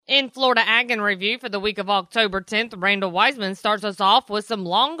In Florida Ag in Review for the week of October 10th, Randall Wiseman starts us off with some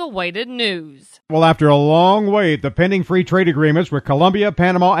long-awaited news. Well, after a long wait, the pending free trade agreements with Colombia,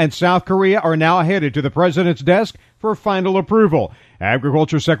 Panama, and South Korea are now headed to the president's desk for final approval.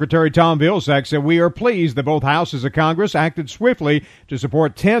 Agriculture Secretary Tom Vilsack said, "We are pleased that both houses of Congress acted swiftly to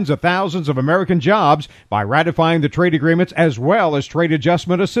support tens of thousands of American jobs by ratifying the trade agreements as well as trade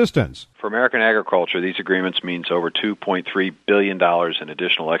adjustment assistance." For American agriculture, these agreements means over $2.3 billion in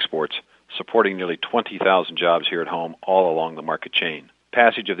additional exports, supporting nearly 20,000 jobs here at home all along the market chain.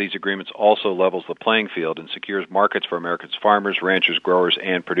 Passage of these agreements also levels the playing field and secures markets for America's farmers, ranchers, growers,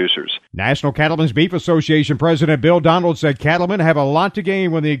 and producers. National Cattlemen's Beef Association President Bill Donald said cattlemen have a lot to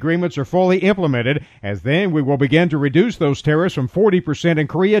gain when the agreements are fully implemented, as then we will begin to reduce those tariffs from 40% in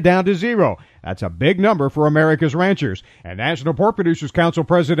Korea down to 0. That's a big number for America's ranchers. And National Pork Producers Council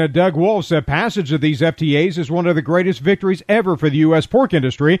President Doug Wolf said passage of these FTAs is one of the greatest victories ever for the U.S. pork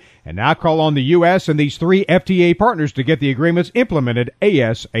industry, and now call on the U.S. and these 3 FTA partners to get the agreements implemented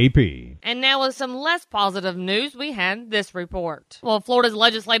ASAP. And now with some less positive news, we had this report. Well, Florida's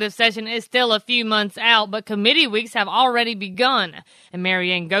legislative session is still a few months out, but committee weeks have already begun. And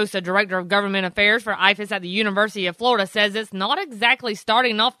Marianne Gosa, Director of Government Affairs for IFAS at the University of Florida, says it's not exactly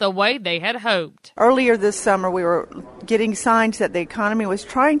starting off the way they had hoped. Earlier this summer, we were getting signs that the economy was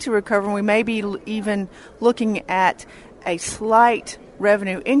trying to recover, and we may be even looking at a slight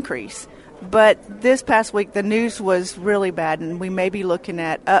revenue increase. But this past week, the news was really bad, and we may be looking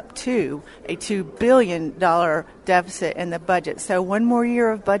at up to a $2 billion deficit in the budget. So one more year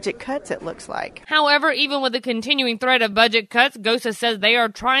of budget cuts, it looks like. However, even with the continuing threat of budget cuts, Gosa says they are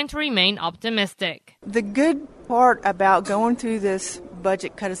trying to remain optimistic. The good part about going through this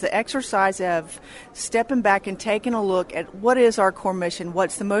budget cut is the exercise of stepping back and taking a look at what is our core mission,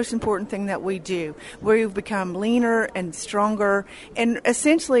 what's the most important thing that we do. We've become leaner and stronger, and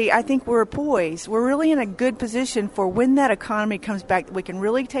essentially I think we're poised. We're really in a good position for when that economy comes back, that we can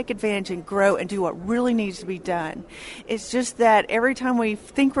really take advantage and grow and do what really needs to be done. It's just that every time we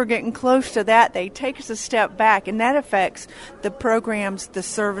think we're getting close to that, they take us a step back, and that affects the programs, the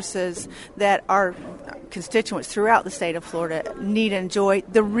services that our constituents throughout the state of Florida need and enjoy,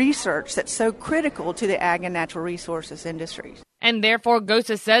 the research that's so critical to the ag and natural resources industries. And therefore,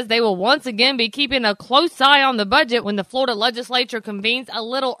 Gosa says they will once again be keeping a close eye on the budget when the Florida legislature convenes a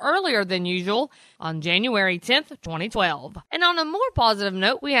little earlier than usual on January 10th, 2012. And on a more positive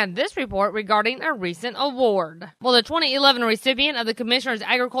note, we had this report regarding a recent award. Well, the 2011 recipient of the Commissioner's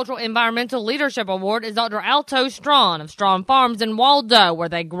Agricultural Environmental Leadership Award is Dr. Alto Strawn of Strawn Farms in Waldo, where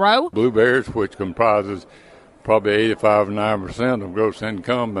they grow blueberries, which comprises probably 85-9% of gross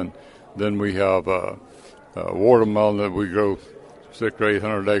income, and then we have watermelon that we grow 600 to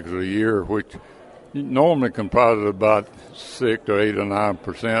 800 acres a year, which normally comprises about 6 to 8 or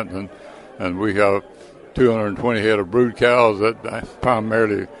 9%, and we have 220 head of brood cows that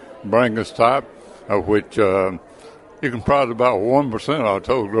primarily Brangus type, of which it comprises about 1% of our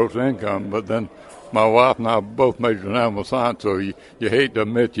total gross income. But then my wife and I both majored in animal science, so you hate to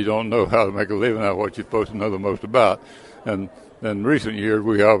admit you don't know how to make a living out of what you're supposed to know the most about. And in recent years,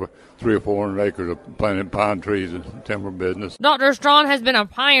 we have 300 or 400 acres of planting pine trees and timber business. Dr. Strawn has been a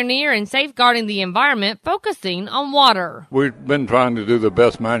pioneer in safeguarding the environment, focusing on water. We've been trying to do the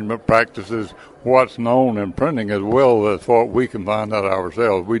best management practices, what's known in printing, as well as what we can find out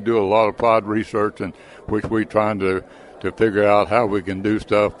ourselves. We do a lot of applied research in which we're trying to figure out how we can do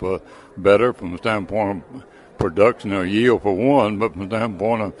stuff better from the standpoint of production or yield for one, but from the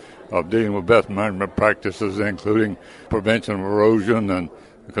standpoint of dealing with best management practices, including prevention of erosion and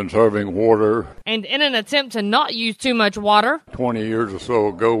conserving water. And in an attempt to not use too much water, 20 years or so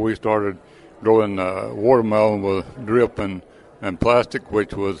ago, we started growing watermelon with drip and plastic,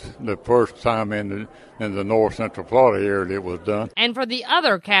 which was the first time in the north central Florida area it was done. And for the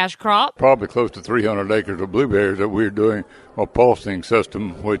other cash crop, probably close to 300 acres of blueberries that we're doing a pulsing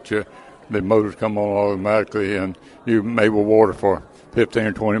system, which the motors come on automatically, and you may water for 15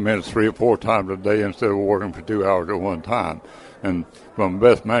 or 20 minutes 3 or 4 times a day instead of watering for 2 hours at one time. And from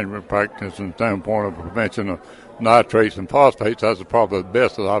best management practice and standpoint of prevention of nitrates and phosphates, that's probably the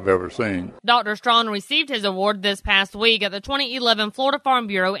best that I've ever seen. Dr. Strawn received his award this past week at the 2011 Florida Farm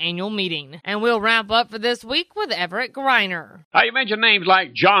Bureau annual meeting. And we'll wrap up for this week with Everett Greiner. You mentioned names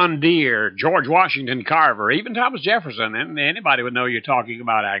like John Deere, George Washington Carver, even Thomas Jefferson, and anybody would know you're talking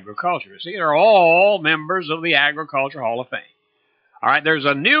about agriculture. See, they're all members of the Agriculture Hall of Fame. All right, there's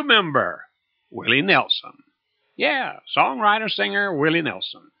a new member, Willie Nelson. Yeah, songwriter, singer Willie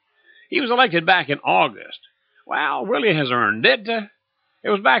Nelson. He was elected back in August. Well, Willie has earned it. It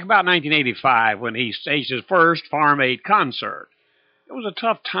was back about 1985 when he staged his first Farm Aid concert. It was a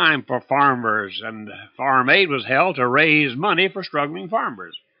tough time for farmers, and Farm Aid was held to raise money for struggling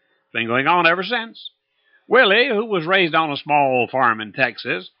farmers. It's been going on ever since. Willie, who was raised on a small farm in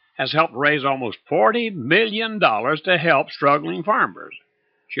Texas, has helped raise almost $40 million to help struggling farmers.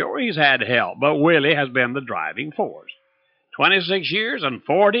 Sure, he's had help, but Willie has been the driving force. 26 years and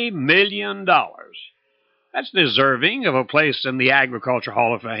 $40 million. That's deserving of a place in the Agriculture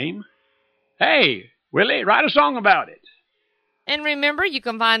Hall of Fame. Hey, Willie, write a song about it. And remember, you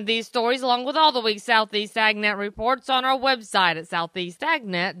can find these stories along with all the week's Southeast AgNet reports on our website at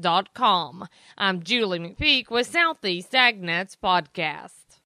southeastagnet.com. I'm Julie McPeak with Southeast AgNet's podcast.